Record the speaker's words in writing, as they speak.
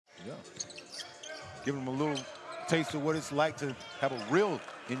Yeah. Giving them a little taste of what it's like to have a real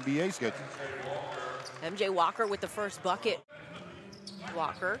NBA schedule. MJ Walker with the first bucket.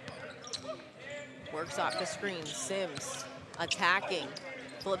 Walker works off the screen. Sims attacking,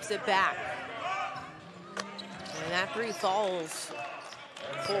 flips it back. And that three falls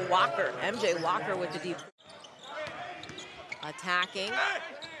for Walker. MJ Walker with the deep. Attacking,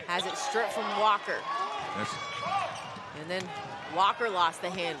 has it stripped from Walker. And then Walker lost the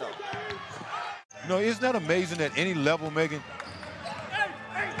handle. You know, isn't that amazing at any level, Megan?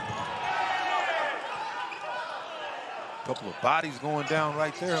 A couple of bodies going down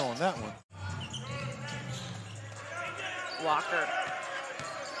right there on that one. Walker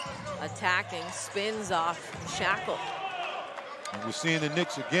attacking, spins off Shackle. And we're seeing the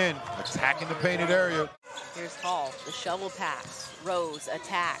Knicks again attacking the painted area. Here's Hall, the shovel pass. Rose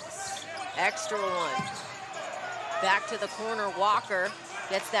attacks. Extra one. Back to the corner, Walker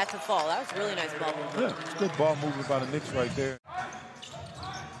gets that to fall. That was really nice ball movement. Yeah, it's good ball movement by the Knicks right there.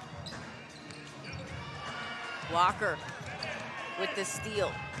 Walker with the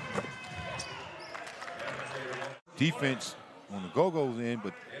steal. Defense on the go-go's in,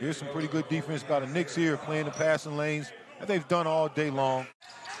 but here's some pretty good defense by the Knicks here, playing the passing lanes that they've done all day long.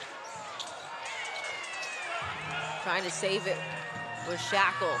 Trying to save it with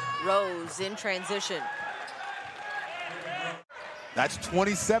Shackle. Rose in transition. That's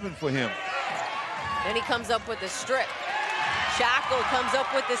 27 for him. Then he comes up with the strip. Shackle comes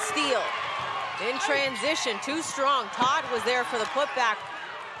up with the steal. In transition, too strong. Todd was there for the putback,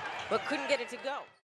 but couldn't get it to go.